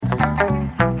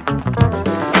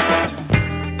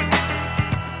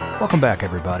Welcome back,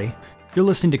 everybody. You're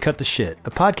listening to Cut the Shit,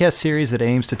 a podcast series that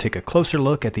aims to take a closer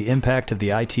look at the impact of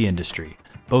the IT industry,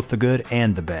 both the good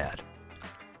and the bad.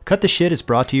 Cut the Shit is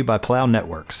brought to you by Plow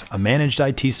Networks, a managed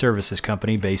IT services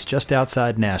company based just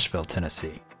outside Nashville,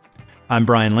 Tennessee. I'm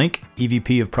Brian Link,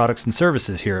 EVP of Products and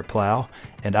Services here at Plow,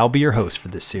 and I'll be your host for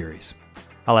this series.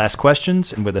 I'll ask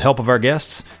questions, and with the help of our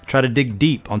guests, try to dig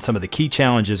deep on some of the key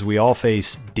challenges we all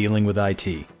face dealing with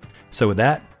IT. So with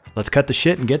that, let's cut the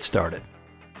shit and get started.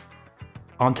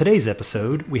 On today's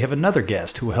episode, we have another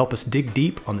guest who will help us dig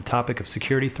deep on the topic of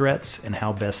security threats and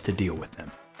how best to deal with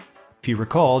them. If you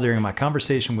recall, during my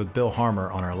conversation with Bill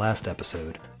Harmer on our last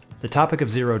episode, the topic of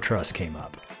zero trust came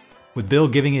up, with Bill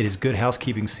giving it his good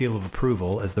housekeeping seal of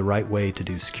approval as the right way to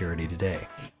do security today.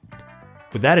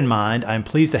 With that in mind, I am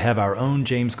pleased to have our own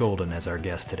James Golden as our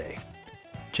guest today.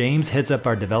 James heads up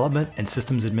our development and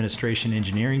systems administration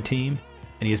engineering team,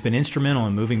 and he has been instrumental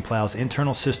in moving Plow's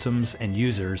internal systems and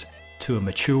users to a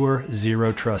mature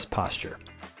zero trust posture.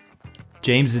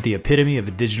 James is the epitome of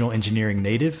a digital engineering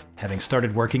native, having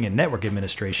started working in network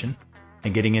administration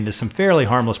and getting into some fairly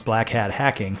harmless black hat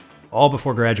hacking, all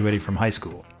before graduating from high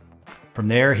school. From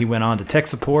there, he went on to tech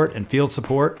support and field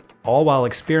support, all while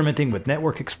experimenting with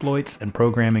network exploits and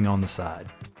programming on the side.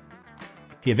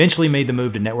 He eventually made the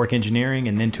move to network engineering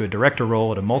and then to a director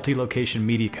role at a multi-location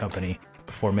media company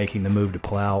before making the move to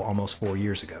Plow almost 4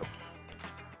 years ago.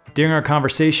 During our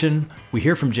conversation, we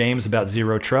hear from James about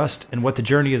zero trust and what the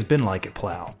journey has been like at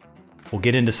Plow. We'll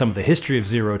get into some of the history of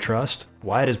zero trust,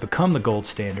 why it has become the gold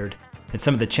standard, and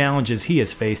some of the challenges he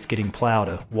has faced getting Plow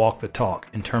to walk the talk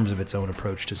in terms of its own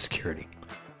approach to security.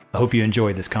 I hope you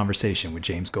enjoyed this conversation with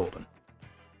James Golden.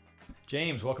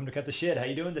 James, welcome to Cut the Shit. How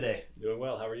you doing today? Doing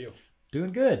well. How are you?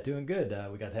 Doing good, doing good.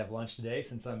 We got to have lunch today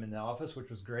since I'm in the office, which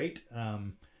was great.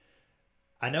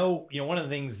 I know, one of the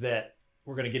things that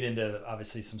we're going to get into,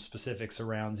 obviously, some specifics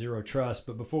around zero trust.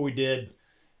 But before we did,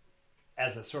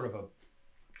 as a sort of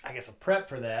a prep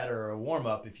for that, or a warm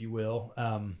up, if you will,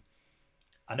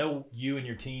 I know you and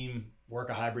your team work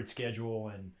a hybrid schedule.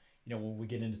 And, when we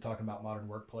get into talking about modern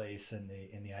workplace and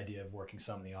the idea of working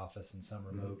some in the office and some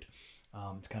remote,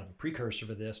 it's kind of a precursor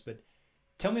for this. But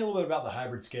tell me a little bit about the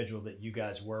hybrid schedule that you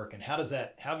guys work, and how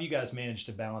have you guys managed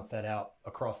to balance that out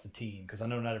across the team? Because I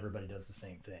know not everybody does the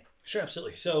same thing. Sure,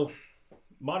 absolutely. So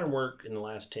modern work in the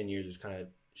last 10 years has kind of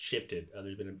shifted.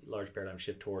 There's been a large paradigm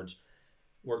shift towards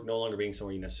work no longer being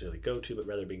somewhere you necessarily go to, but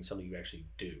rather being something you actually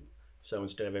do. So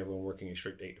instead of everyone working a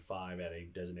strict 8 to 5 at a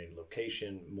designated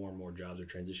location, more and more jobs are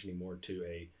transitioning more to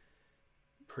a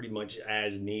pretty much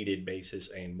as needed basis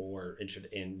and more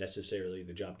interested in necessarily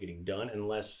the job getting done and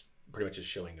less pretty much just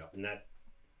showing up. And that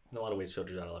in a lot of ways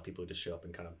filters out a lot of people who just show up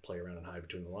and kind of play around and hide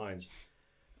between the lines.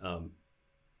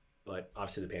 But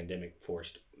obviously the pandemic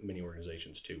forced many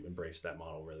organizations to embrace that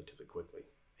model relatively quickly.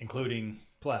 Including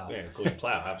Plow. Yeah, including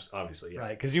Plow, obviously. Yeah. Right,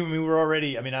 because we were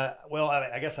already,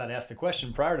 I guess I'd ask the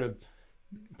question, prior to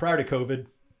COVID,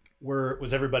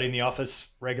 was everybody in the office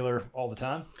regular all the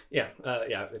time? Yeah.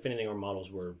 If anything, our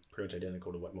models were pretty much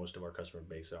identical to what most of our customer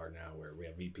base are now, where we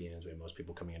have VPNs, we have most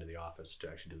people coming into the office to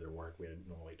actually do their work. We had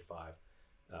normal 8 to 5.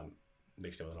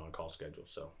 Mixed in with an on-call schedule.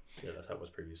 So yeah, that's how it was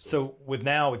previously. So with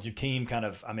your team kind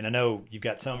of, I know you've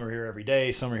got some are here every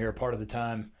day, some are here part of the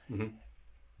time. Mm-hmm.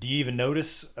 Do you even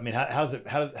notice, how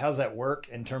does that work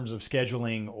in terms of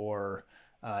scheduling or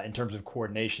in terms of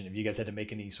coordination? Have you guys had to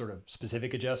make any sort of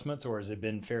specific adjustments, or has it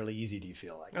been fairly easy, do you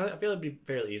feel like? I feel it'd be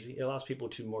fairly easy. It allows people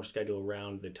to more schedule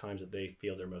around the times that they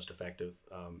feel they're most effective.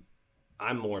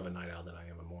 I'm more of a night owl than I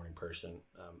am a morning person.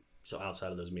 So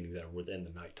outside of those meetings that are within the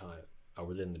nighttime, or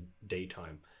within the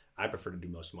daytime, I prefer to do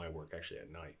most of my work actually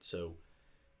at night. So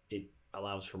it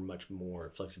allows for much more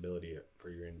flexibility for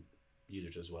your end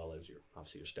users as well as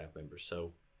obviously your staff members.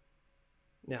 So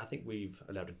yeah, I think we've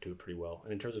adapted to it pretty well.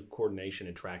 And in terms of coordination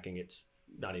and tracking, it's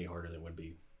not any harder than it would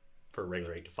be for a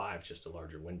regular 8 to 5, it's just a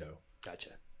larger window. Gotcha.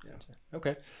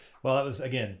 Okay. Well, that was,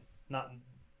 again, not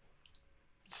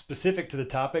specific to the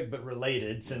topic, but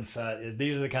related, since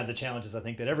these are the kinds of challenges I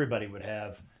think that everybody would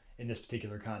have in this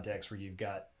particular context, where you've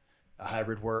got a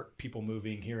hybrid work, people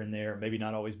moving here and there, maybe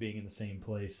not always being in the same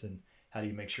place. And how do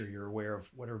you make sure you're aware of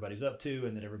what everybody's up to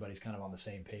and that everybody's kind of on the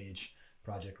same page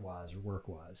project-wise or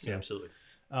work-wise? So, yeah, absolutely.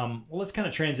 Well, let's kind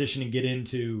of transition and get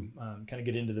into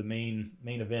the main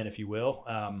event, if you will.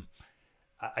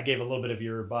 I gave a little bit of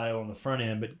your bio on the front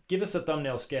end, but give us a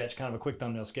quick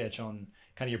thumbnail sketch on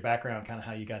kind of your background, kind of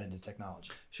how you got into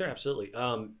technology. Sure, absolutely.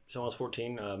 So when I was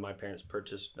 14, my parents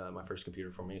purchased my first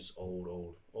computer for me. It's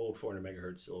old 400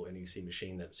 megahertz little NEC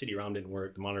machine. That CD-ROM didn't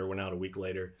work. The monitor went out a week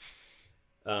later.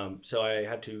 So I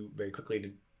had to very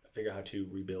quickly figure out how to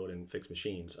rebuild and fix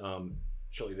machines.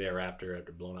 shortly thereafter,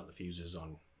 after blowing out the fuses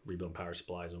on rebuilding power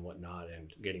supplies and whatnot,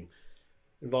 and getting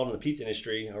involved in the pizza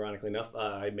industry, ironically enough,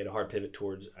 I made a hard pivot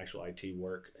towards actual IT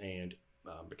work and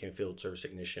became a field service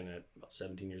technician at about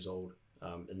 17 years old.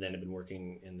 And then I've been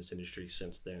working in this industry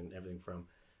since then, everything from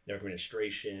network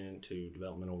administration to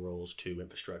developmental roles to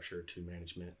infrastructure to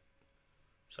management.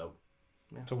 So,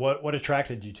 yeah. So what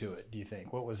attracted you to it, do you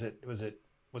think? What was it? Was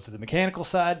it the mechanical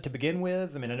side to begin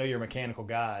with? I mean, I know you're a mechanical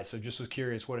guy, so just was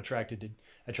curious what attracted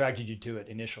you to it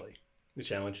initially. The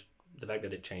challenge, the fact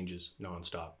that it changes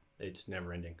nonstop. It's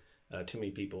never ending. Too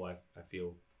many people I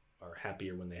feel are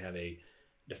happier when they have a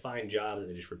defined job that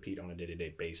they just repeat on a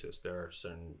day-to-day basis. There are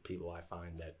certain people I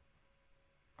find that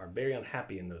are very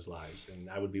unhappy in those lives, and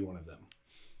I would be one of them.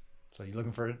 So you're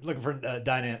looking for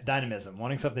dynamism,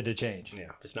 wanting something to change. Yeah,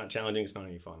 if it's not challenging, it's not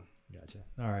any fun. Gotcha.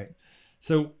 All right.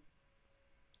 So,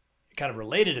 kind of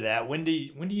related to that, when do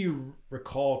you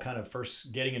recall kind of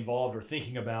first getting involved or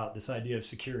thinking about this idea of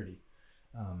security?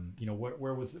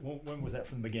 When was that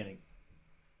from the beginning?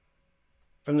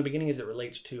 From the beginning, as it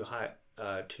relates to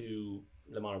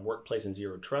the modern workplace and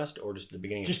zero trust, or just the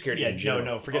beginning of security?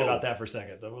 Forget about that for a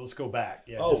second. Let's go back.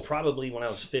 Yeah. Probably when I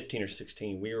was 15 or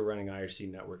 16, we were running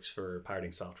IRC networks for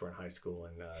pirating software in high school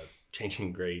and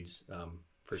changing grades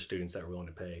for students that were willing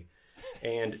to pay.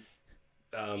 And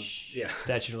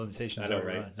statute of limitations. I know,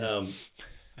 right? Yeah.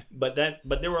 But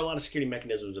there were a lot of security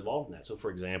mechanisms involved in that. So,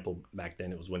 for example, back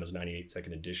then it was Windows 98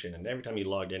 second edition, and every time you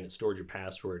logged in, it stored your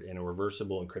password in a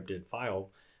reversible encrypted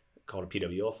file called a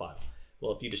PWO file.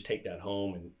 Well, if you just take that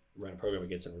home and run a program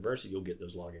against it and reverse it, you'll get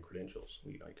those login credentials.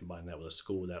 You combine that with a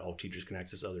school that all teachers can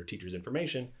access other teachers'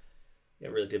 information. Yeah,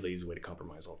 relatively easy way to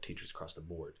compromise all teachers across the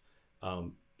board.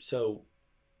 So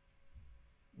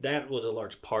that was a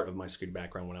large part of my security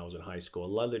background when I was in high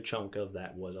school. Another chunk of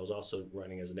that was I was also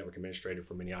running as a network administrator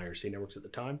for many IRC networks at the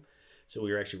time. So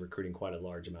we were actually recruiting quite a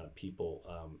large amount of people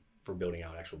for building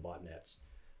out actual botnets.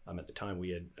 At the time, we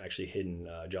had actually hidden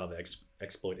Java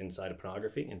exploit inside of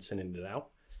pornography and sending it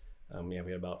out. We had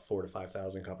about 4,000 to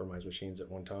 5,000 compromised machines at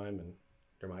one time, and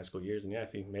during my high school years. And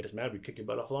if you made us mad, we'd kick your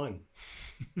butt offline.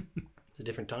 It's a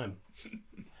different time.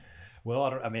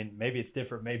 Well, maybe it's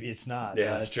different, maybe it's not.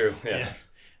 Yeah, that's true. Yeah.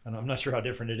 And I'm not sure how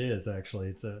different it is, actually.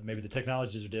 It's maybe the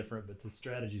technologies are different, but the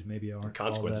strategies maybe aren't.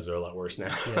 Consequences are a lot worse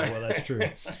now. Yeah, well, that's true.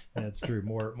 That's true.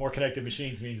 More connected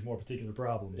machines means more particular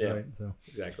problems, right? So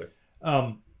exactly.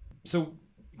 So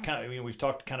kind of, we've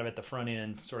talked kind of at the front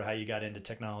end, sort of how you got into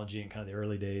technology and kind of the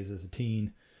early days as a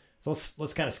teen. So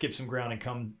let's kind of skip some ground and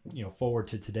come, forward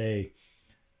to today,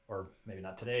 or maybe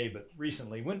not today, but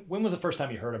recently. When was the first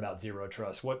time you heard about zero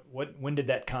trust? When did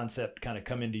that concept kind of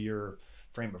come into your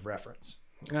frame of reference?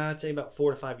 I'd say about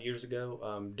 4 to 5 years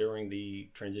ago, during the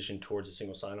transition towards a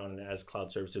single sign-on, and as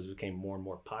cloud services became more and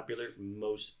more popular,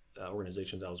 most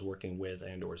organizations I was working with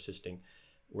and or assisting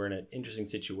were in an interesting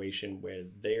situation where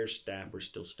their staff were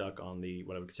still stuck on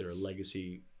what I would consider a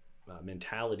legacy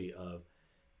mentality of,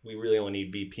 we really only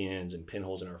need VPNs and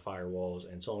pinholes in our firewalls,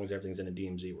 and so long as everything's in a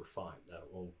DMZ, we're fine. That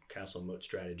old castle and moat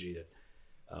strategy that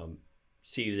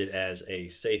sees it as a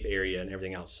safe area and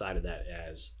everything outside of that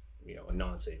as a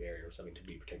non-safe area or something to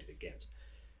be protected against.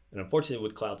 And unfortunately,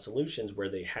 with cloud solutions where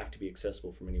they have to be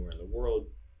accessible from anywhere in the world,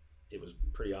 it was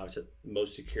pretty obvious that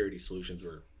most security solutions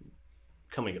were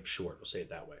coming up short, we'll say it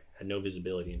that way. Had no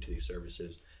visibility into these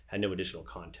services, had no additional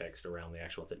context around the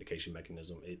actual authentication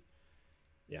mechanism. It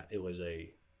was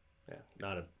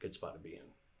not a good spot to be in.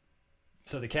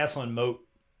 So the castle and moat,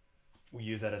 we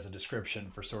use that as a description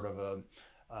for sort of a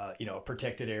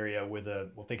protected area with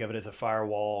we'll think of it as a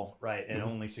firewall, right? And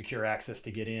only secure access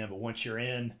to get in. But once you're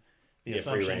in, the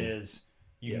assumption is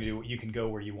you can go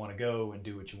where you want to go and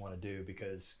do what you want to do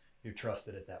because you're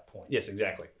trusted at that point. Yes,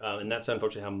 exactly. And that's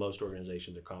unfortunately how most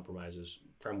organizations are compromised, is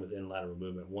from within lateral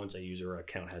movement once a user or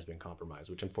account has been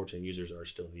compromised, which unfortunately users are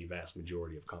still the vast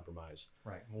majority of compromise.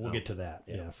 Right. Well, we'll get to that.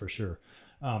 Yeah, for sure.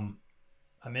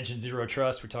 I mentioned zero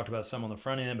trust. We talked about some on the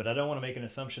front end, but I don't want to make an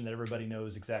assumption that everybody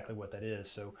knows exactly what that is.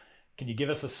 So can you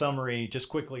give us a summary just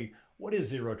quickly? What is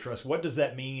zero trust? What does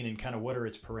that mean, and kind of what are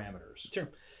its parameters? Sure.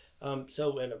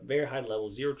 So at a very high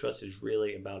level, zero trust is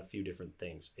really about a few different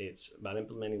things. It's about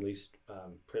implementing least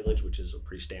privilege, which is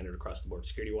pretty standard across the board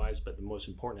security-wise, but the most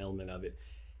important element of it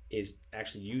is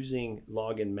actually using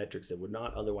login metrics that would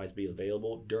not otherwise be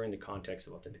available during the context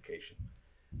of authentication.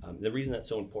 The reason that's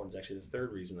so important is actually the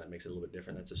third reason that makes it a little bit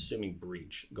different. That's assuming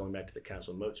breach. Going back to the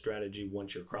castle moat strategy,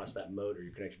 once you're across that moat or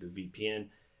you're connected to the VPN,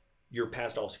 you're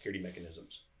past all security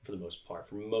mechanisms for the most part,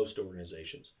 for most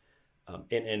organizations.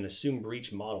 In an assumed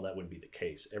breach model, that wouldn't be the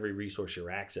case. Every resource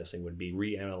you're accessing would be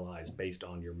reanalyzed based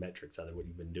on your metrics, either what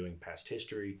you've been doing, past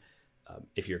history,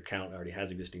 if your account already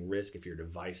has existing risk, if your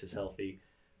device is healthy.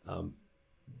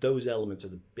 Those elements are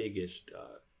the biggest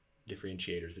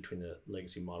differentiators between the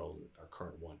legacy model and our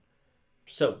current one.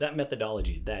 So that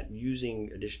methodology, that using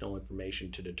additional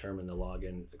information to determine the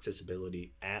login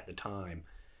accessibility at the time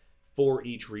for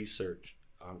each research,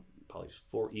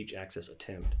 for each access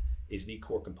attempt, is the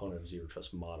core component of Zero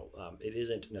Trust model. It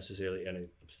isn't necessarily a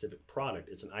specific product.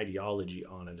 It's an ideology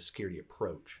on a security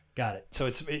approach. Got it. So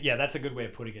that's a good way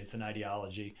of putting it. It's an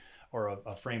ideology or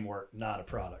a framework, not a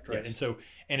product, right? Yes.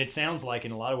 And it sounds like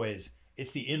in a lot of ways,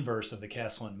 it's the inverse of the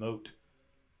Castle and Moat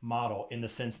model in the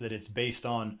sense that it's based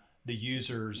on the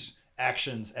user's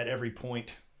actions at every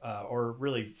point, or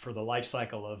really for the life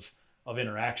cycle of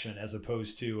interaction, as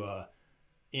opposed to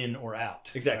in or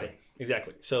out. Exactly. Right?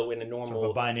 Exactly. So in a normal, sort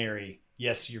of a binary,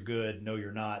 yes, you're good, no,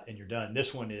 you're not, and you're done.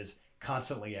 This one is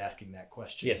constantly asking that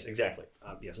question. Yes, exactly.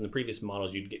 Yes, in the previous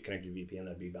models, you'd get connected to VPN.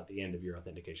 That'd be about the end of your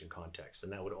authentication context,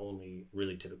 and that would only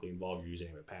really typically involve your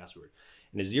username and password.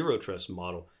 In a Zero Trust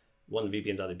model, one of the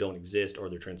VPNs either don't exist or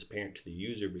they're transparent to the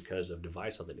user because of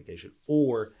device authentication,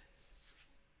 or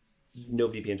no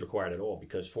VPNs required at all,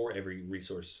 because for every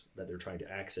resource that they're trying to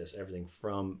access, everything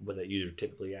from what that user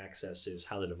typically accesses,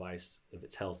 how the device, if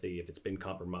it's healthy, if it's been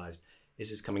compromised, is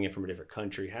this coming in from a different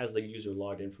country, has the user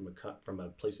logged in from a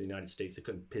place in the United States that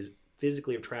couldn't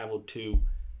physically have traveled to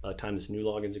by the time this new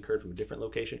logins occurred from a different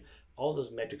location. All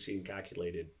those metrics being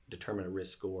calculated determine a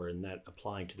risk score, and that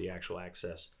applying to the actual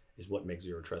access is what makes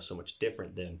Zero Trust so much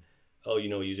different than, oh, you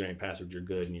know, username and password, you're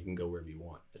good and you can go wherever you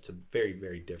want. It's a very,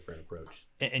 very different approach.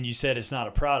 And you said it's not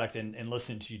a product, and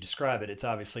listening to you describe it, it's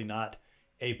obviously not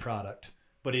a product,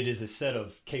 but it is a set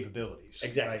of capabilities.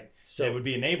 Exactly. Right? So that would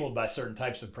be enabled by certain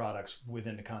types of products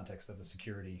within the context of a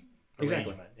security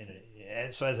arrangement.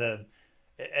 And so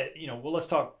well, let's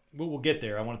talk, we'll get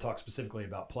there. I want to talk specifically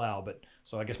about Plow, but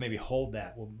so I guess maybe hold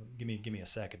that. Well, give me a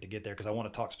second to get there, because I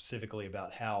want to talk specifically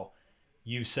about how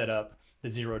you set up the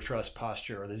Zero Trust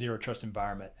posture or the Zero Trust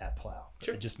environment at Plow.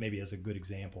 Sure. Just maybe as a good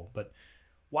example. But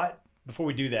before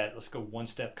we do that, let's go one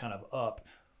step kind of up.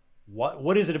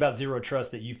 What is it about Zero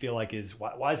Trust that you feel like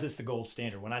why is this the gold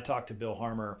standard? When I talked to Bill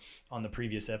Harmer on the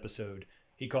previous episode,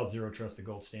 he called Zero Trust the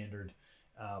gold standard.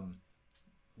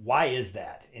 Why is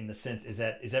that, in the sense, is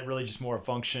that really just more a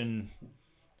function?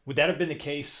 Would that have been the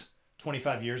case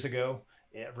 25 years ago,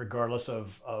 regardless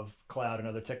of cloud and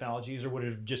other technologies, or would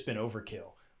it have just been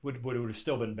overkill? Would it have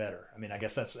still been better? I mean, I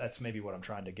guess that's maybe what I'm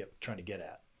trying to get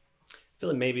at. I feel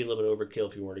like maybe a little bit overkill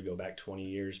if you were to go back 20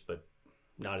 years, but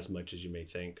not as much as you may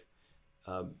think.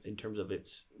 In terms of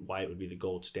why it would be the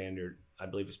gold standard, I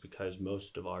believe it's because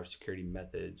most of our security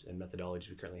methods and methodologies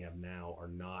we currently have now are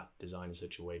not designed in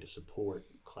such a way to support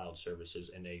cloud services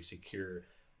in a secure,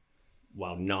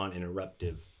 while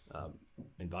non-interruptive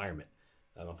environment.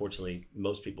 Unfortunately,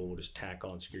 most people will just tack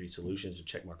on security solutions to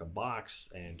checkmark a box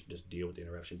and just deal with the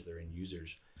interruption to their end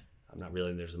users. I'm not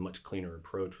realizing there's a much cleaner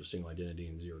approach with single identity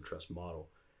and Zero Trust model.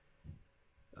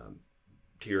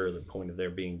 To your other point of there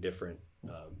being different,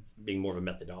 being more of a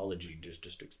methodology, just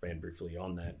to expand briefly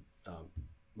on that,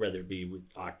 whether it be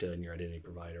with Okta and your identity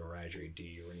provider or Azure AD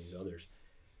or any of these others,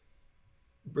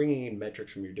 bringing in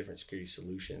metrics from your different security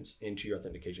solutions into your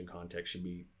authentication context should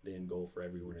be the end goal for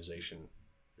every organization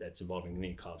that's involving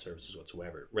any cloud services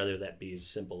whatsoever. Whether that be as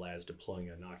simple as deploying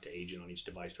an Okta agent on each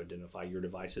device to identify your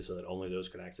devices so that only those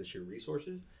could access your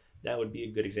resources, that would be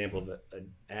a good example of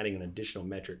adding an additional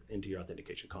metric into your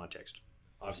authentication context.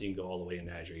 Obviously, you can go all the way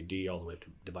into Azure AD, all the way to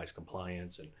device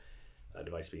compliance and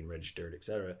device being registered,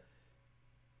 etc.,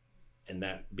 and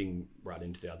that being brought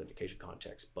into the authentication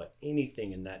context. But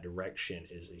anything in that direction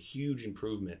is a huge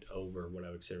improvement over what I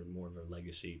would consider more of a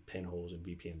legacy pinholes and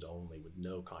VPNs only with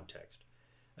no context.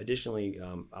 Additionally,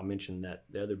 I'll mention that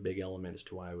the other big element as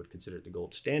to why I would consider it the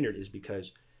gold standard is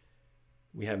because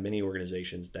we have many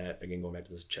organizations that, again, going back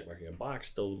to this checkmarking a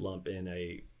box, they'll lump in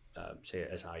a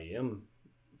SIEM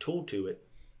tool to it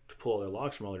to pull their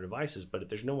logs from all their devices. But if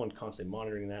there's no one constantly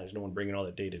monitoring that, there's no one bringing all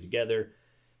that data together,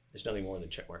 it's nothing more than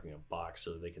checkmarking a box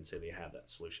so that they can say they have that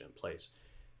solution in place.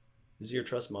 The Zero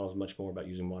Trust model is much more about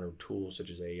using modern tools such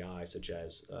as AI, such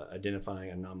as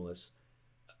identifying anomalous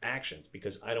actions,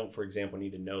 because I don't, for example,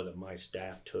 need to know that my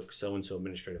staff took so-and-so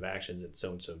administrative actions at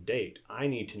so-and-so date. I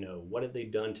need to know what have they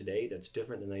done today that's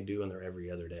different than they do on their every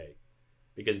other day,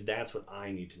 because that's what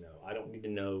I need to know. I don't need to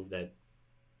know that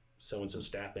so-and-so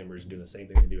staff member is doing the same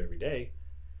thing they do every day.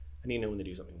 I need to know when they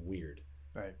do something weird.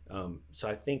 Right. So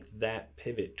I think that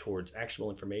pivot towards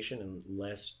actionable information and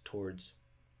less towards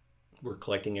we're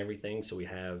collecting everything so we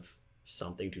have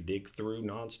something to dig through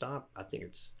nonstop, I think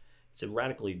it's It's a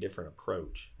radically different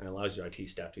approach and allows your IT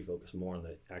staff to focus more on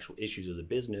the actual issues of the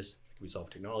business that can be solved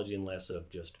with technology and less of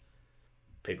just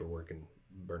paperwork and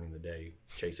burning the day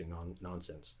chasing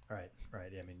nonsense. Right.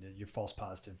 I mean, your false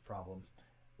positive problem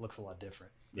looks a lot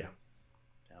different. Yeah.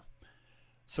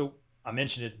 So I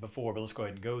mentioned it before, but let's go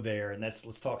ahead and go there. And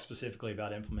let's talk specifically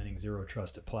about implementing Zero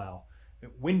Trust at Plow.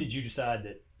 When did you decide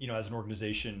that, as an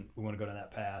organization, we want to go down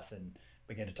that path, and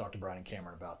began to talk to Brian and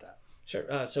Cameron about that?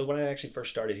 Sure. So when I actually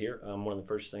first started here, one of the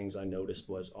first things I noticed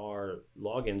was our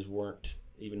logins weren't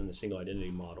even in the single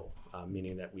identity model,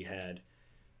 meaning that we had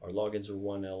our logins were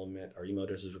one element, our email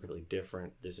addresses were completely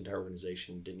different. This entire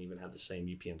organization didn't even have the same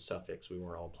VPN suffix. We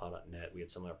weren't all plow.net. We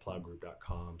had some at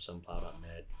plowgroup.com, some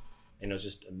plow.net, and it was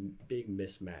just a big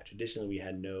mismatch. Additionally, we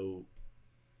had no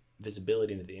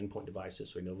visibility into the endpoint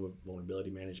devices, so we had no vulnerability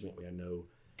management. We had no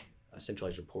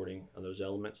centralized reporting on those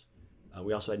elements.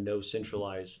 We also had no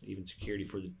centralized even security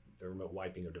for the remote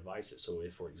wiping of devices. So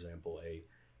if, for example, a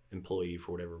employee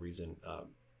for whatever reason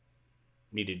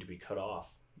needed to be cut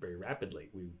off very rapidly,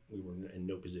 we were in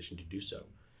no position to do so.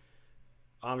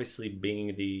 Obviously,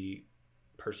 being the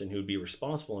person who would be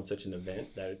responsible in such an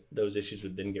event that those issues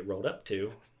would then get rolled up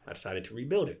to, I decided to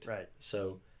rebuild it. Right.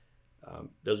 So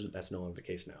that's no longer the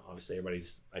case now. Obviously,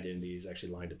 everybody's identity is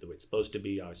actually lined up the way it's supposed to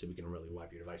be. Obviously, we can remotely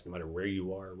wipe your device no matter where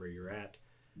you are, where you're at,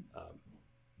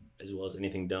 as well as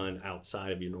anything done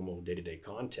outside of your normal day-to-day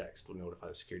context. We'll notify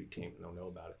the security team and they'll know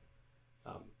about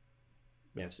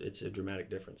it. It's a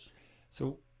dramatic difference.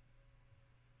 So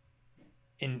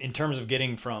in terms of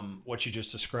getting from what you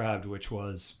just described, which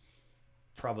was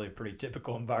probably a pretty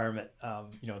typical environment,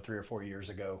 3 or 4 years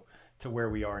ago, to where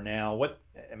we are now,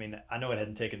 I know it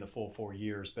hadn't taken the full 4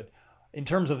 years, but in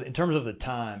terms of the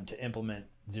time to implement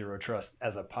Zero Trust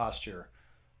as a posture,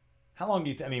 how long do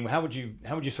you how would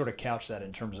you sort of couch that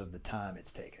in terms of the time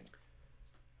it's taken?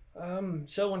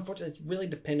 So unfortunately, it's really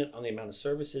dependent on the amount of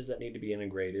services that need to be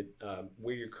integrated,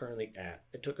 where you're currently at.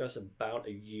 It took us about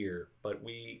a year, but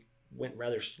we went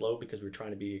rather slow because we were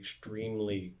trying to be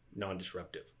extremely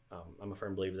non-disruptive. I'm a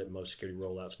firm believer that most security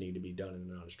rollouts need to be done in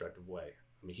a non-destructive way.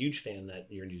 I'm a huge fan that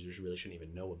your end users really shouldn't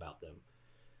even know about them.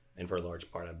 And for a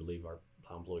large part, I believe our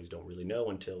employees don't really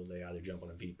know until they either jump on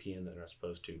a VPN that they're not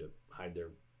supposed to hide their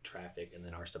traffic, and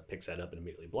then our stuff picks that up and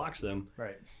immediately blocks them.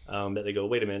 Right. That they go,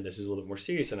 wait a minute, this is a little bit more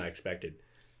serious than I expected.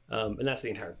 And that's the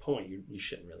entire point. You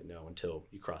shouldn't really know until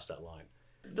you cross that line.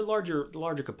 The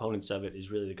larger components of it is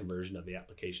really the conversion of the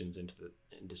applications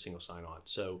into single sign-on.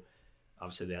 So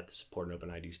obviously they have to support an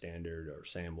OpenID standard or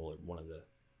SAML or one of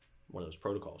those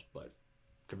protocols, but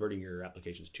converting your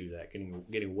applications to that,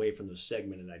 getting away from those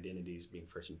segmented identities being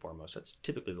first and foremost, that's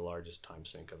typically the largest time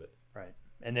sink of it. Right.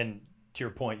 And then to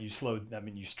your point, you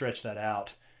stretch that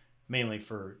out mainly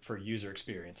for user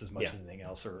experience as much as anything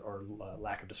else, or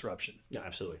lack of disruption. Yeah,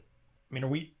 absolutely.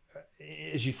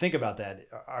 As you think about that,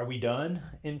 are we done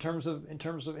in terms of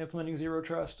implementing Zero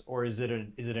Trust, or is it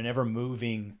an ever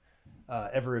moving,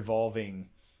 ever evolving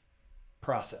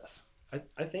process?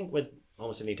 I think with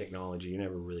almost any technology, you're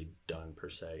never really done per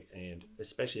se, and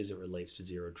especially as it relates to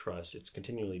Zero Trust, it's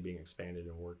continually being expanded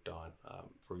and worked on.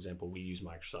 For example, we use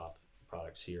Microsoft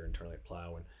products here internally at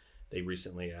Plow, and they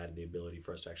recently added the ability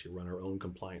for us to actually run our own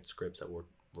compliance scripts that will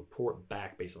report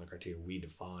back based on the criteria we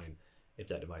define if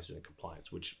that device is in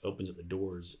compliance, which opens up the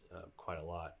doors quite a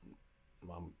lot.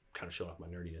 I'm kind of showing off my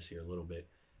nerdiness here a little bit.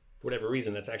 For whatever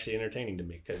reason, that's actually entertaining to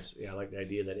me, because I like the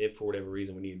idea that if for whatever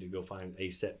reason we needed to go find a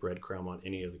set breadcrumb on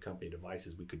any of the company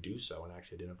devices, we could do so and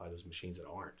actually identify those machines that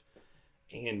aren't.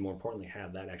 And more importantly,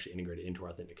 have that actually integrated into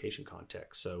our authentication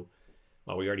context. So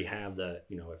while we already have the,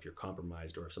 if you're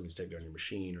compromised or if something's taken on your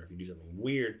machine or if you do something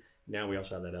weird, now we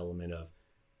also have that element of,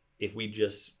 if we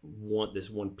just want this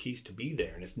one piece to be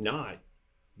there, and if not,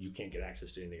 you can't get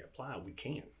access to anything at Plow, we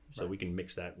can. So we can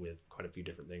mix that with quite a few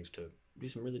different things to do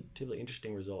some relatively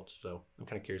interesting results. So I'm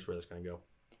kind of curious where that's going to go.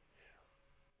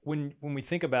 When we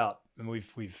think about, and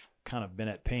we've kind of been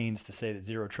at pains to say that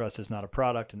Zero Trust is not a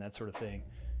product and that sort of thing,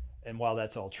 and while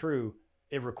that's all true,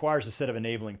 it requires a set of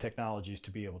enabling technologies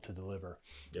to be able to deliver.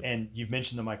 Yep. And you've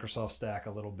mentioned the Microsoft stack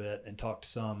a little bit and talked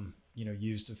some,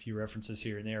 used a few references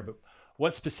here and there, but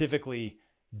what specifically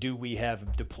do we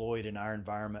have deployed in our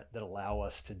environment that allow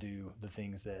us to do the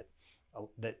things that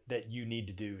you need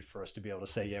to do for us to be able to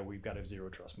say, yeah, we've got a Zero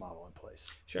Trust model in place?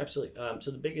 Sure, absolutely.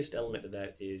 So the biggest element of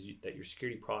that is that your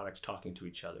security products talking to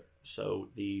each other. So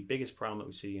the biggest problem that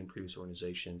we see in previous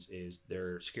organizations is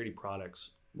their security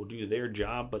products will do their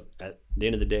job, but at the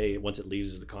end of the day, once it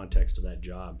leaves the context of that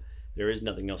job, there is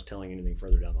nothing else telling anything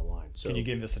further down the line. So, can you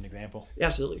give us an example?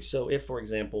 Absolutely. So if, for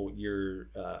example, you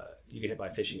get hit by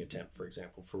a phishing attempt, for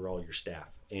example, for all your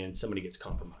staff, and somebody gets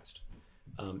compromised,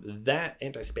 That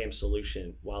anti-spam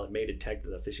solution, while it may detect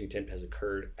that a phishing attempt has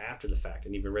occurred after the fact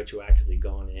and even retroactively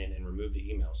gone in and removed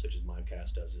the email, such as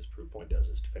Mimecast does this, Proofpoint does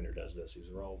this, Defender does this,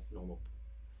 these are all normal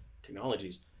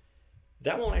technologies,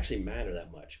 that won't actually matter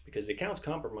that much because the account's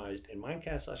compromised and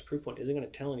Mimecast/Proofpoint isn't going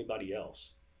to tell anybody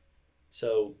else.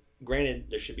 So granted,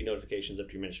 there should be notifications up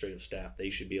to your administrative staff.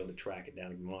 They should be able to track it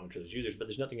down and monitor those users, but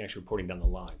there's nothing actually reporting down the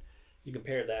line. You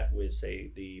compare that with,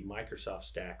 say, the Microsoft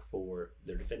stack for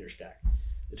their Defender stack.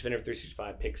 The Defender for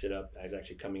 365 picks it up as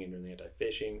actually coming in during the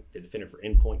anti-phishing. The Defender for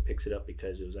Endpoint picks it up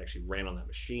because it was actually ran on that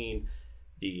machine.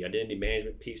 The identity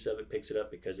management piece of it picks it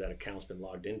up because that account's been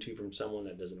logged into from someone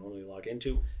that doesn't normally log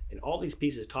into. And all these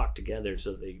pieces talk together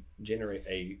so that they generate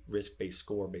a risk-based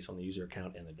score based on the user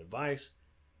account and the device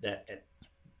that at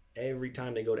every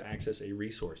time they go to access a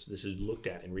resource, this is looked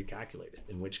at and recalculated,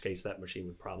 in which case that machine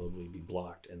would probably be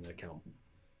blocked and the account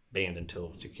banned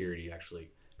until security actually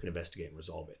could investigate and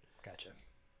resolve it. Gotcha.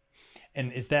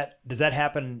 And does that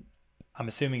happen? I'm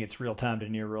assuming it's real time to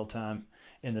near real time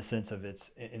in the sense of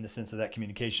that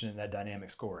communication and that dynamic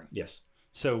scoring. Yes.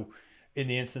 So in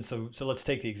the instance, so let's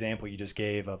take the example you just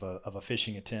gave of a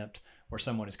phishing attempt where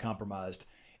someone is compromised.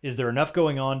 Is there enough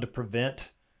going on to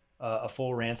prevent a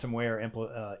full ransomware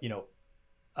I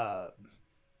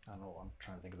don't know, I'm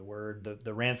trying to think of the word,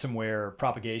 the ransomware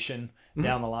propagation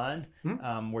down the line,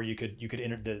 where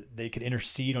they could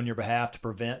intercede on your behalf to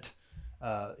prevent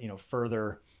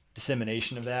further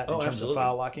dissemination of that in terms absolutely. of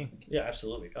file locking? Yeah,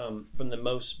 absolutely. From the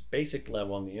most basic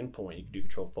level on the endpoint, you can do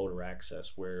control folder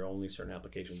access where only certain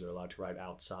applications are allowed to write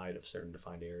outside of certain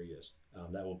defined areas.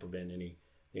 That will prevent anything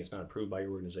that's not approved by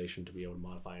your organization to be able to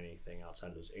modify anything outside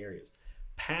of those areas.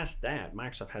 Past that,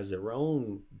 Microsoft has their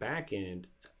own back-end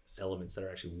elements that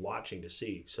are actually watching to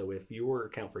see. So if your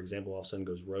account, for example, all of a sudden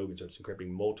goes rogue and starts encrypting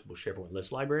multiple SharePoint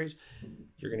list libraries,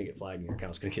 you're going to get flagged and your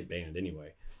account's going to get banned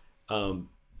anyway.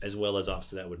 As well as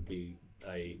obviously that would be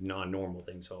a non-normal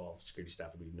thing, so all security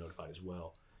staff would be notified as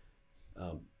well.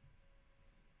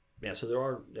 So there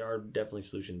are definitely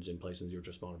solutions in place in Zero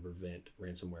Trust Model to prevent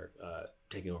ransomware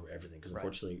taking over everything. Because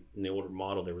unfortunately, in the older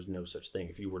model, there was no such thing.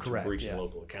 If you were to breach a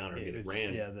local account or get it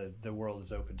ran, the world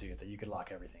is open to you that you could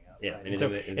lock everything up. Yeah, right? And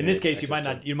so in this case,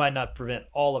 you might not prevent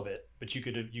all of it, but you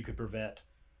could prevent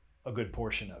a good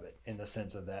portion of it in the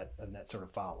sense of that sort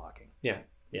of file locking.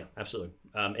 Yeah, absolutely.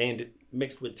 And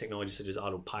mixed with technology such as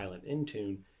Autopilot,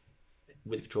 Intune,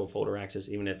 with control folder access,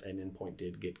 even if an endpoint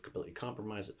did get completely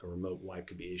compromised, a remote wipe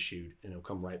could be issued and it'll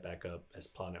come right back up as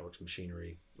Plow Networks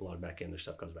machinery log back in, their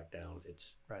stuff comes back down.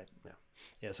 It's right.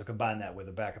 Yeah. So combine that with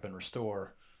a backup and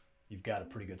restore, you've got a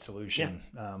pretty good solution.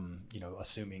 Yeah.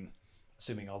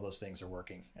 Assuming all those things are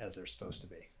working as they're supposed to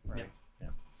be. Right.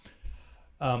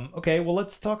 Yeah. Okay. Well,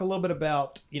 let's talk a little bit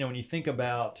about, when you think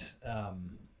about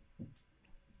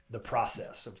the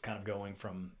process of kind of going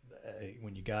from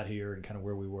when you got here and kind of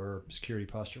where we were security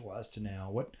posture wise to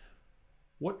now,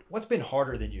 what's been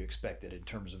harder than you expected in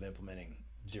terms of implementing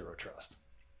Zero Trust?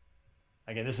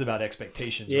 Again, this is about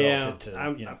expectations relative to,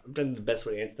 I've done the best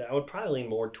way to answer that. I would probably lean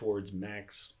more towards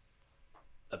Mac's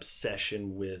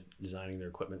obsession with designing their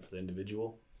equipment for the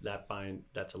individual.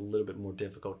 That's a little bit more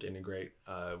difficult to integrate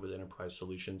with enterprise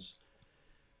solutions.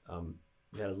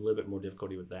 We've had a little bit more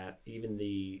difficulty with that. Even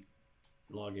the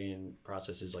login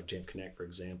processes like Jamf Connect, for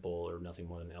example, are nothing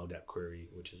more than an LDAP query,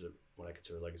 which is what I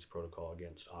consider a legacy protocol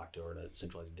against Okta or a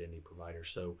centralized identity provider.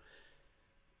 So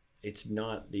it's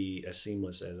not as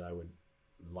seamless as I would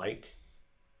like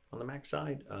on the Mac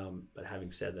side. But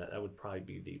having said that, that would probably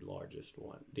be the largest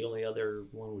one. The only other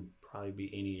one would probably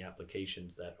be any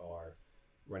applications that are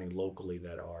running locally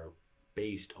that are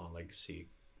based on legacy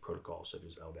protocols such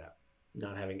as LDAP.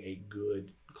 Not having a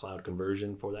good cloud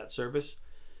conversion for that service.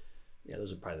 Yeah,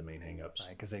 those are probably the main hangups.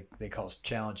 Right, because they cause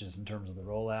challenges in terms of the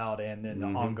rollout and then the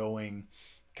ongoing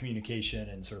communication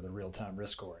and sort of the real-time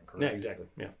risk scoring, correct? Yeah, exactly.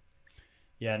 Yeah.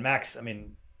 Yeah, and Max,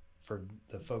 for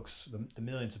the folks, the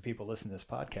millions of people listening to this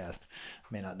podcast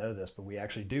may not know this, but we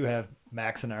actually do have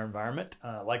Max in our environment,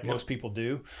 most people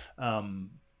do.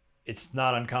 It's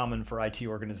not uncommon for IT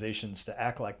organizations to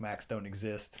act like Macs don't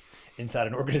exist inside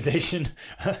an organization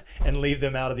and leave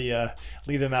them out of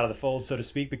the fold, so to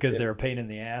speak, because they're a pain in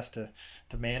the ass to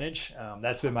manage.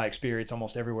 That's been my experience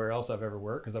almost everywhere else I've ever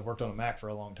worked, because I've worked on a Mac for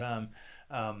a long time.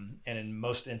 And in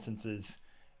most instances,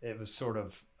 it was sort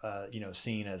of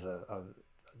seen as a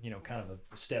kind of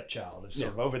a stepchild. It's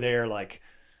sort of over there, like,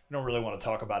 I don't really want to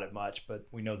talk about it much, but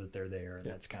we know that they're there, and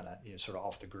that's kind of sort of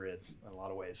off the grid in a lot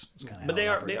of ways. It's kind of but they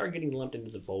are getting lumped into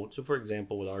the fold. So, for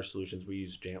example, with our solutions, we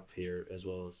use Jamf here as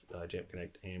well as Jamf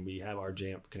Connect, and we have our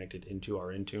Jamf connected into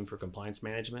our Intune for compliance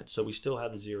management. So we still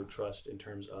have the Zero Trust in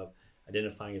terms of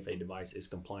identifying if a device is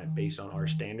compliant based on our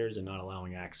standards and not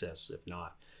allowing access if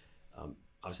not.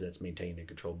 Obviously, that's maintained and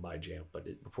controlled by Jamf, but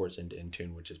it reports into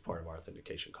Intune, which is part of our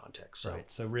authentication context. So. Right.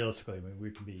 So realistically, I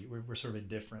mean, we're sort of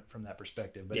indifferent from that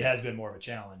perspective, but it has been more of a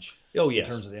challenge. Oh, yes.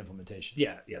 In terms of the implementation.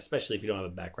 Yeah, especially if you don't have a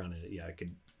background in it. Yeah,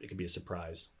 it could be a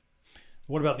surprise.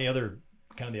 What about the other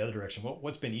direction?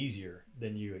 What's been easier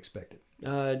than you expected?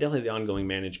 Definitely the ongoing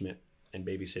management and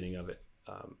babysitting of it.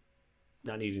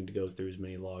 Not needing to go through as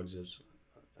many logs as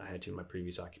I had to in my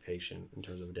previous occupation in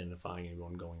terms of identifying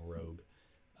anyone going rogue.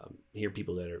 Here,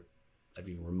 people that have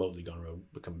even remotely gone rogue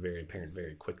become very apparent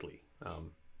very quickly.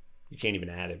 You can't even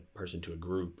add a person to a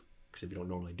group because if you don't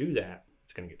normally do that,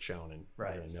 it's going to get shown and you're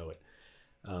going to know it.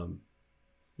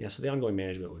 So the ongoing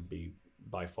management would be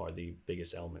by far the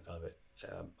biggest element of it.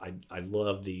 I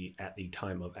love at the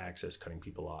time of access cutting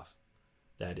people off.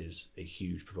 That is a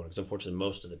huge proponent. Because unfortunately,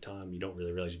 most of the time, you don't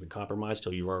really realize you've been compromised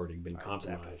till you've already been compromised.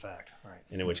 After the fact, right.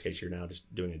 And in which case, you're now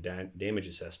just doing a damage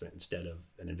assessment instead of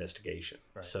an investigation.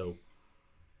 Right. So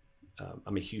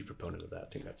I'm a huge proponent of that. I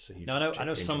think that's a huge. Now, I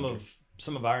know some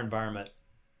of our environment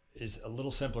is a little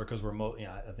simpler because we're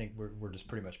I think we're just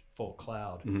pretty much full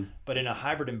cloud. Mm-hmm. But in a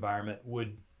hybrid environment,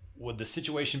 would the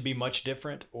situation be much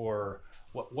different, or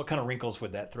what kind of wrinkles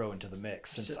would that throw into the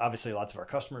mix? Since obviously lots of our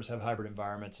customers have hybrid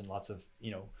environments and lots of,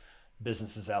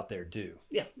 businesses out there do.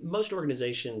 Yeah. Most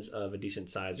organizations of a decent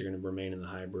size are going to remain in the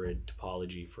hybrid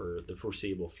topology for the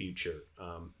foreseeable future.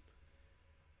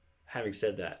 Having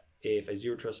said that, if a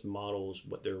zero trust model is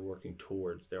what they're working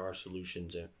towards, there are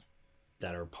solutions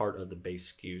that are part of the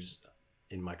base SKUs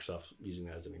in Microsoft, using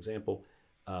that as an example,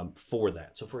 for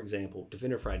that. So for example,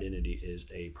 Defender for Identity is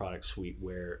a product suite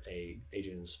where a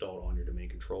agent installed on your domain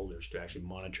controllers to actually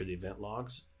monitor the event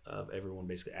logs of everyone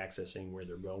basically accessing where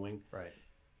they're going, right,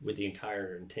 with the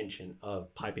entire intention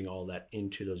of piping all that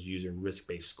into those user and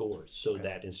risk-based scores, so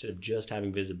that instead of just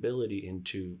having visibility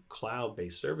into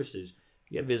cloud-based services,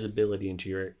 you have visibility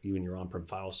into even your on-prem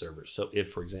file servers. So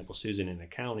if, for example, Susan in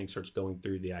accounting starts going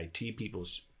through the IT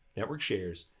people's network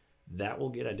shares, that will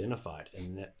get identified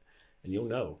and you'll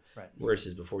know. Right.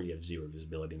 Whereas before, you have zero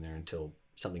visibility in there until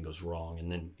something goes wrong.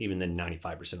 And then even then,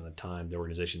 95% of the time, the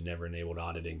organization never enabled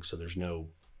auditing. So there's no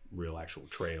real actual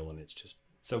trail, and it's just.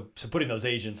 So putting those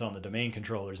agents on the domain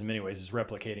controllers in many ways is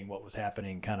replicating what was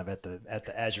happening kind of at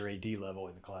the Azure AD level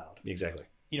in the cloud. Exactly.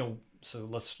 So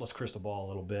let's crystal ball a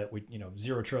little bit.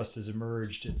 Zero trust has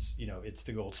emerged. It's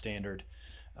the gold standard.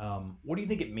 What do you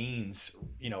think it means,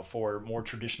 for more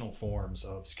traditional forms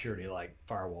of security like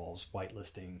firewalls,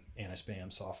 whitelisting,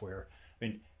 anti-spam software? I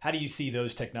mean, how do you see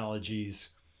those technologies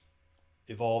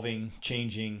evolving,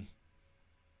 changing,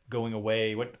 going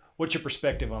away? What's your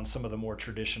perspective on some of the more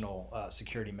traditional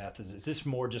security methods? Is this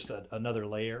more just another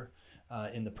layer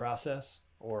in the process,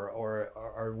 or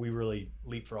are we really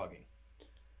leapfrogging?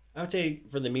 I would say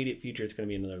for the immediate future, it's going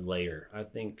to be another layer. I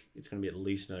think it's going to be at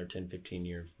least another 10, 15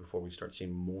 years before we start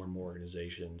seeing more and more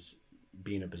organizations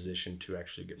be in a position to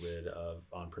actually get rid of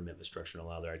on-prem infrastructure and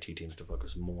allow their IT teams to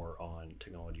focus more on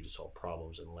technology to solve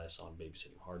problems and less on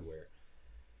babysitting hardware.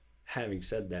 Having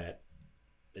said that,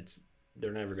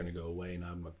 they're never going to go away, and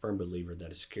I'm a firm believer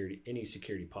that any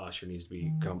security posture needs to be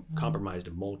compromised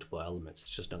in multiple elements.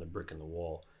 It's just another brick in the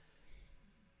wall.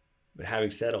 But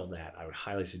having said all that, I would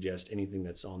highly suggest anything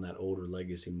that's on that older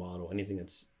legacy model, anything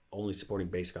that's only supporting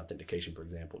basic authentication, for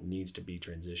example, needs to be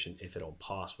transitioned, if at all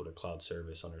possible, to cloud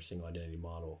service under a single identity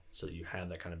model, so that you have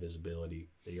that kind of visibility,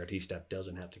 that your IT staff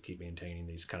doesn't have to keep maintaining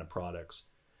these kind of products.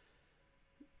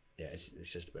 Yeah, it's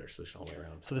just a better solution all the way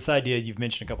around. So this idea you've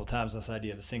mentioned a couple of times, this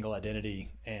idea of a single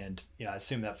identity, and I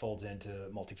assume that folds into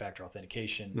multi-factor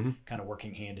authentication, kind of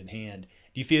working hand in hand.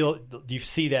 Do you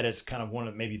see that as kind of one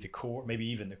of maybe the core, maybe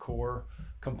even the core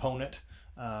component,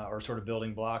 or sort of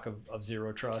building block of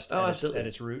zero trust at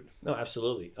its root? No,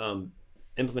 absolutely.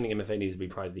 Implementing MFA needs to be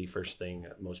probably the first thing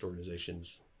that most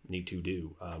organizations need to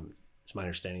do. It's my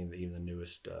understanding that even the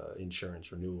newest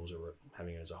insurance renewals are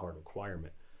having it as a hard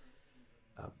requirement.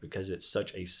 Because it's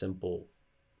such a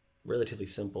relatively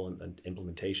simple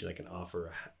implementation that can offer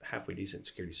a halfway decent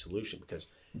security solution. Because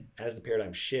as the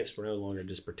paradigm shifts, we're no longer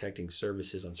just protecting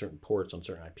services on certain ports, on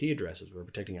certain IP addresses. We're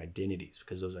protecting identities,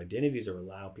 because those identities are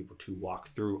allow people to walk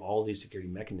through all these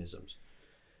security mechanisms.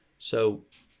 So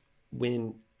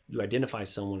when you identify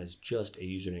someone as just a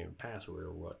username and password,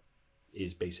 or what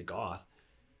is basic auth,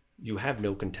 you have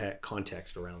no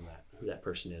context around that, who that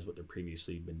person is, what they've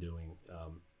previously been doing,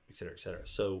 et cetera, et cetera.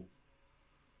 So,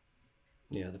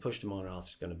 the push to mono-auth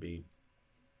is going to be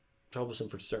troublesome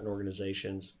for certain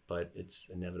organizations, but it's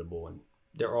inevitable. And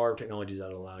there are technologies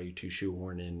that allow you to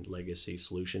shoehorn in legacy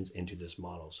solutions into this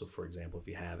model. So, for example, if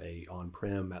you have a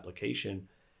on-prem application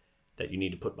that you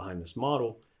need to put behind this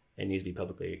model and needs to be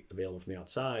publicly available from the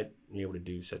outside. And you're able to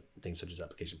do things such as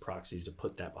application proxies to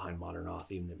put that behind modern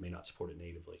auth, even if it may not support it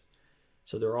natively.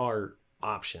 So there are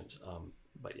options,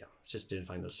 but yeah, it's just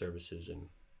identifying those services and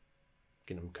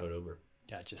getting them code over.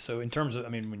 Gotcha. So in terms of, I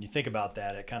mean, when you think about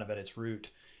that, it kind of at its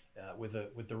root, with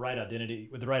the right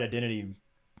identity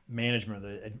management, or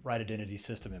the right identity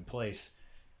system in place,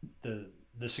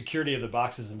 the security of the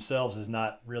boxes themselves is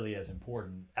not really as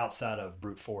important outside of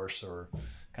brute force or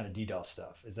kind of DDoS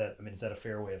stuff. Is that a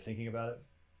fair way of thinking about it?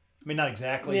 I mean, not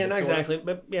exactly. Yeah, not exactly,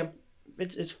 but yeah,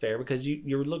 it's fair because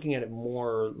you're looking at it more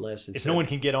or less. If no one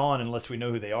can get on unless we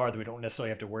know who they are, then we don't necessarily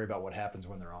have to worry about what happens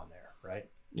when they're on there, right?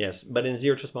 Yes, but in a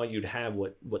zero trust model, you'd have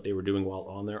what they were doing while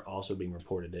on there also being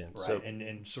reported in. Right, so,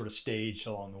 and sort of staged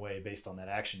along the way based on that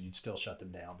action, you'd still shut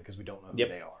them down because we don't know who Yep.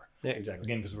 they are. Yeah, exactly.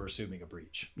 Again, because we're assuming a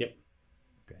breach. Yep.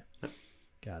 Okay,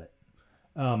 got it.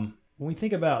 When we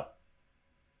think about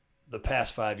the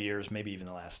past 5 years, maybe even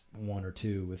the last one or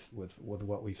two with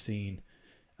what we've seen,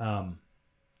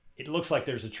 it looks like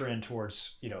there's a trend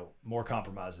towards, more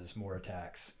compromises, more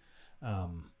attacks,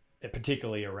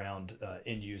 particularly around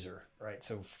end user, right?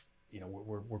 So,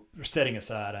 we're setting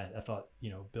aside, I thought,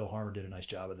 Bill Harmer did a nice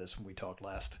job of this when we talked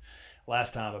last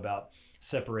time about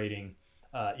separating,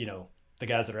 the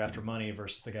guys that are after money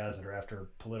versus the guys that are after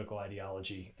political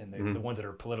ideology, and the ones that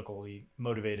are politically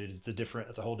motivated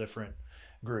it's a whole different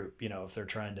group. If they're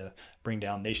trying to bring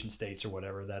down nation states or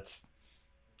whatever, that's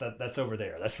over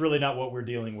there. That's really not what we're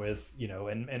dealing with,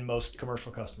 and most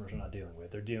commercial customers are not dealing with.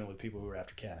 They're dealing with people who are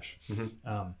after cash.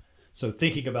 Mm-hmm. So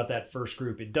thinking about that first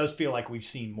group, it does feel like we've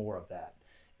seen more of that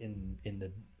in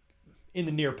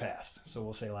the near past. So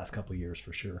we'll say last couple of years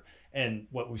for sure. And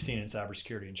what we've seen in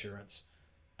cybersecurity insurance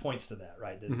points to that,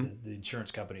 right? The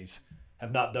insurance companies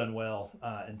have not done well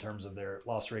in terms of their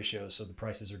loss ratios. So the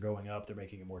prices are going up. They're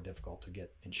making it more difficult to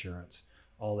get insurance.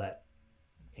 All that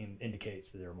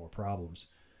indicates that there are more problems.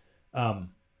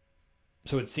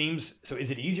 So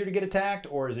is it easier to get attacked,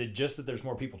 or is it just that there's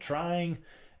more people trying?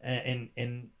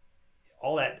 And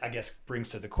all that, I guess, brings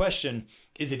to the question,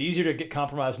 is it easier to get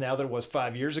compromised now than it was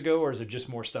 5 years ago, or is it just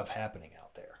more stuff happening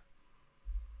out there?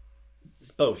 It's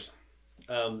both.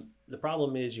 The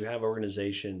problem is you have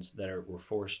organizations that were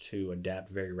forced to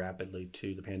adapt very rapidly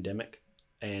to the pandemic,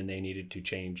 and they needed to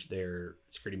change their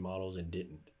security models and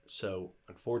didn't. So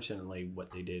unfortunately,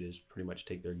 what they did is pretty much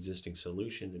take their existing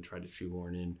solutions and try to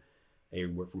shoehorn in a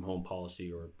work from home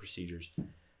policy or procedures.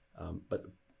 But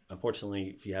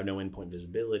unfortunately, if you have no endpoint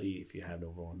visibility, if you have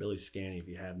no vulnerability scanning, if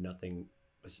you have nothing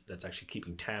that's actually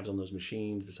keeping tabs on those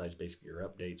machines besides basically your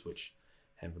updates, which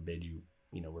heaven forbid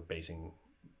we're basing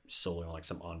solely on like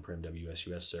some on-prem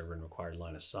WSUS server and required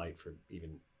line of sight for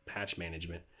even patch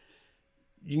management,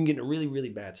 you can get in a really, really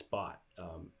bad spot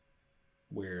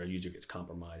where a user gets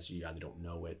compromised. You either don't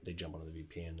know it, they jump onto the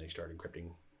VPN, they start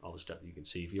encrypting all the stuff that you can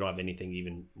see. If you don't have anything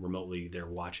even remotely, they're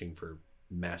watching for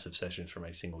massive sessions from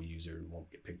a single user and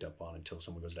won't get picked up on until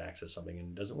someone goes to access something and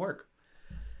it doesn't work.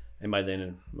 And by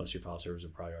then, most of your file servers are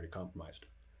probably already compromised.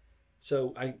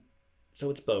 So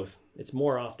it's both. It's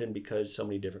more often because so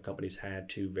many different companies had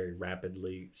to very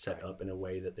rapidly set up in a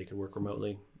way that they could work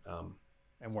remotely.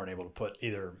 And weren't able to put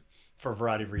either, for a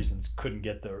variety of reasons, couldn't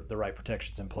get the right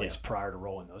protections in place prior to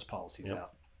rolling those policies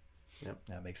out. Yep.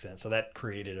 That makes sense. So that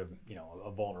created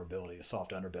a vulnerability, a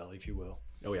soft underbelly, if you will.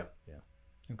 Oh, yeah. Yeah.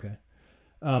 Okay.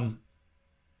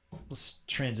 Let's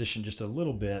transition just a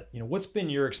little bit. What's been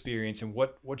your experience and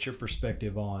what's your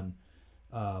perspective on,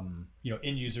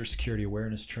 end user security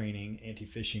awareness training,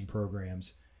 anti-phishing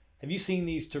programs? Have you seen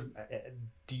these?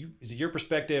 Is it your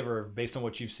perspective, or based on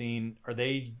what you've seen, are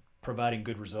they providing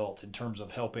good results in terms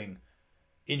of helping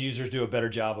end users do a better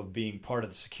job of being part of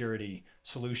the security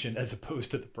solution as opposed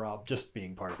to the problem, just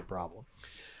being part of the problem?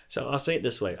 So I'll say it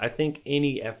this way. I think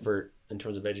any effort in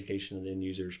terms of education of the end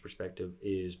user's perspective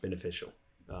is beneficial.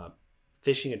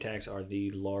 Phishing attacks are the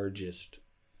largest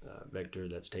vector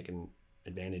that's taken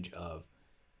advantage of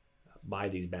by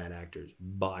these bad actors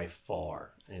by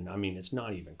far. And I mean, it's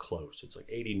not even close. It's like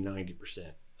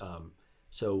 80-90%.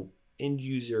 So end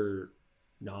user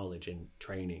knowledge and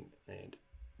training and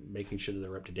making sure that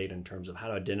they're up to date in terms of how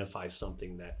to identify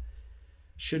something that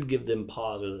should give them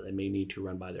pause or that they may need to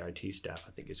run by their IT staff,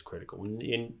 I think is critical.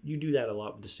 And you do that a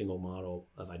lot with the single model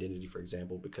of identity, for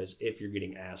example, because if you're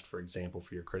getting asked, for example,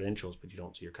 for your credentials, but you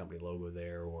don't see your company logo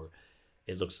there, or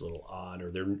it looks a little odd,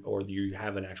 or you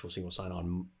have an actual single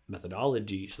sign-on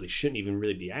methodology, so they shouldn't even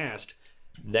really be asked,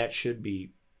 that should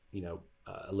be,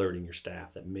 alerting your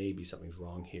staff that maybe something's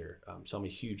wrong here. So I'm a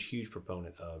huge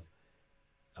proponent of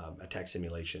attack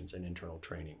simulations and internal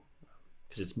training,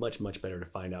 because it's much better to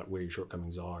find out where your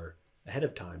shortcomings are ahead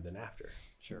of time than after.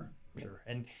 Sure.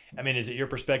 And I mean, is it your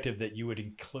perspective that you would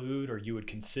include or you would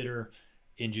consider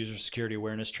end user security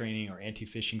awareness training or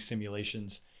anti-phishing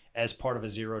simulations as part of a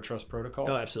zero trust protocol?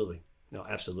 Oh, absolutely. No,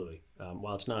 absolutely.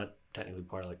 While it's not technically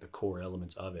part of like the core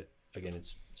elements of it, again,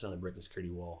 it's another brick in the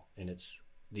security wall, and it's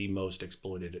the most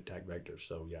exploited attack vector.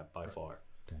 So yeah, by far.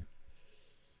 Okay.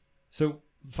 So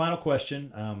final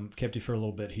question. Kept you for a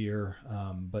little bit here,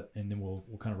 and then we'll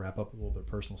kind of wrap up with a little bit of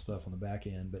personal stuff on the back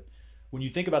end. But when you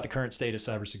think about the current state of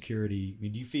cybersecurity, I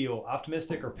mean, do you feel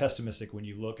optimistic or pessimistic when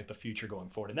you look at the future going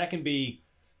forward? And that can be,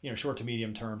 short to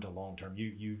medium term to long term.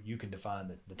 You can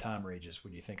define the time ranges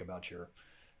when you think about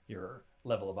your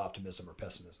level of optimism or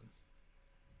pessimism.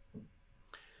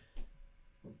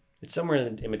 It's somewhere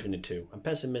in between the two. I'm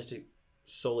pessimistic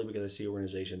solely because I see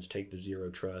organizations take the zero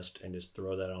trust and just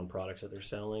throw that on products that they're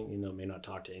selling. May not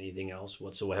talk to anything else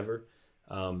whatsoever,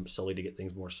 solely to get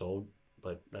things more sold.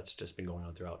 But that's just been going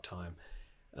on throughout time.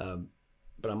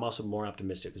 But I'm also more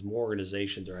optimistic because more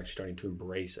organizations are actually starting to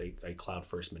embrace a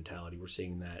cloud-first mentality. We're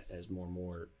seeing that as more and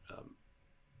more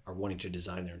are wanting to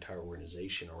design their entire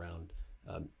organization around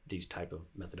these type of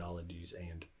methodologies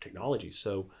and technologies.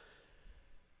 So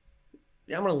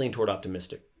yeah, I'm going to lean toward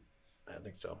optimistic. I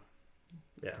think so.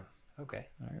 Yeah. Okay.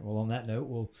 All right. Well, on that note,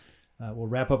 we'll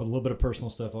wrap up with a little bit of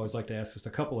personal stuff. I always like to ask just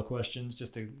a couple of questions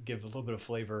just to give a little bit of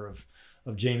flavor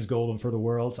of James Golden for the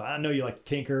world. So I know you like to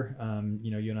tinker.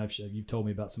 You and you've told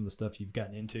me about some of the stuff you've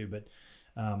gotten into, but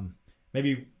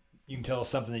maybe you can tell us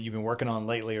something that you've been working on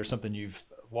lately or something you've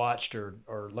watched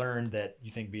or learned that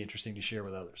you think would be interesting to share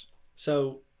with others.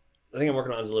 So the thing I'm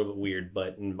working on is a little bit weird,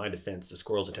 but in my defense, the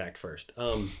squirrels attacked first.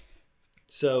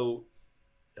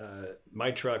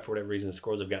 My truck, for whatever reason, the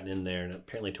squirrels have gotten in there, and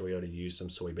apparently Toyota used some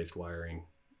soy-based wiring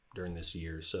during this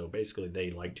year. So basically,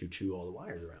 they like to chew all the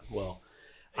wires around. Well,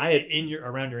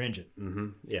 around your engine. Mm-hmm,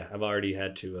 yeah, I've already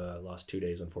had to lost 2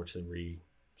 days, unfortunately,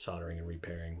 soldering and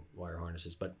repairing wire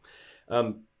harnesses. But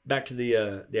back to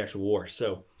the actual war.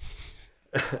 So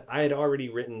I had already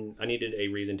written. I needed a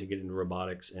reason to get into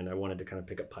robotics, and I wanted to kind of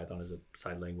pick up Python as a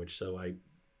side language. So I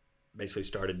basically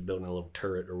started building a little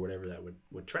turret or whatever that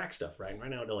would track stuff, right? And right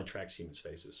now it only tracks humans'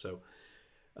 faces. So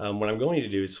what I'm going to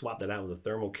do is swap that out with a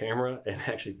thermal camera and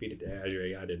actually feed it to Azure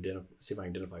AI to see if I can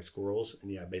identify squirrels. And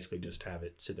yeah, basically just have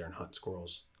it sit there and hunt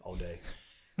squirrels all day.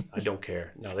 I don't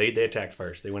care. No, they attacked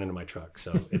first. They went into my truck,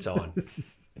 so it's on.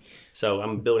 So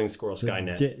I'm building Squirrel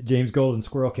Skynet. James Golden,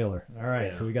 Squirrel Killer. All right,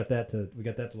 yeah. So we got that to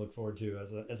look forward to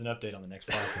as an update on the next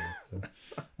podcast. So,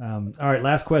 all right,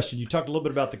 last question. You talked a little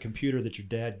bit about the computer that your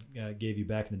dad gave you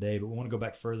back in the day, but we want to go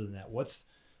back further than that. What's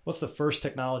the first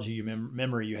technology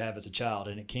memory you have as a child,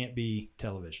 and it can't be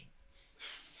television?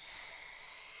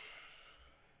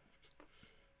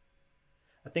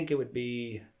 I think it would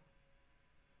be.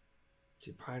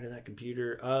 Prior to that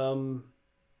computer, I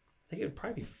think it would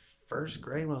probably be first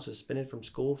grade when I was suspended from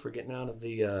school for getting out of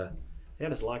the. They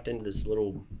had us locked into this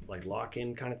little like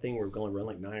lock-in kind of thing where we're going to run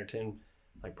like 9 or 10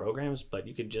 like programs, but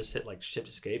you could just hit like Shift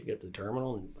Escape, get up to the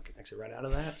terminal, and like exit right out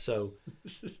of that. So,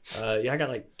 yeah, I got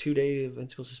like 2 days of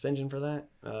in-school suspension for that.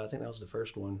 I think that was the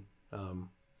first one, at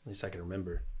least I can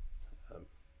remember.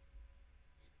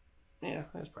 Yeah,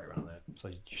 that's probably around that. So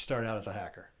you started out as a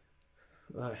hacker.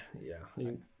 Yeah.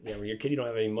 When you're a kid, you don't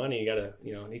have any money. You gotta,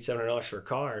 need $700 for a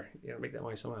car. You gotta make that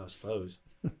money somehow, I suppose.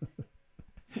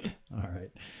 All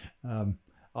right.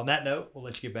 On that note, we'll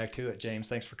let you get back to it, James.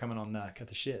 Thanks for coming on Cut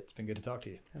the Shit. It's been good to talk to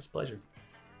you. It's a pleasure.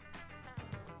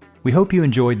 We hope you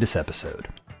enjoyed this episode.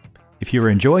 If you are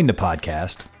enjoying the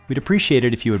podcast, we'd appreciate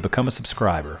it if you would become a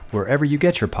subscriber wherever you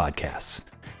get your podcasts.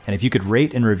 And if you could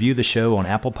rate and review the show on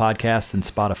Apple Podcasts and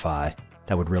Spotify,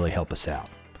 that would really help us out.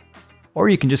 Or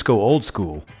you can just go old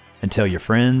school and tell your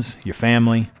friends, your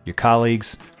family, your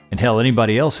colleagues, and hell,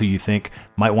 anybody else who you think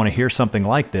might want to hear something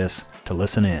like this to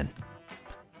listen in.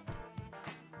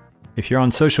 If you're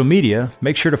on social media,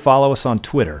 make sure to follow us on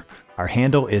Twitter. Our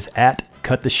handle is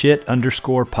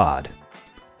 @cuttheshit_pod.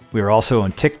 We are also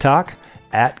on TikTok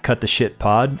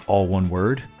 @cuttheshitpod, all one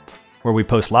word, where we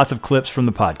post lots of clips from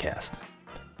the podcast.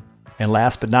 And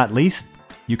last but not least,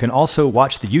 you can also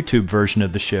watch the YouTube version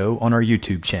of the show on our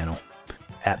YouTube channel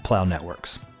 @Plow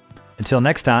Networks. Until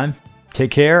next time, take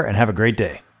care and have a great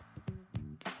day.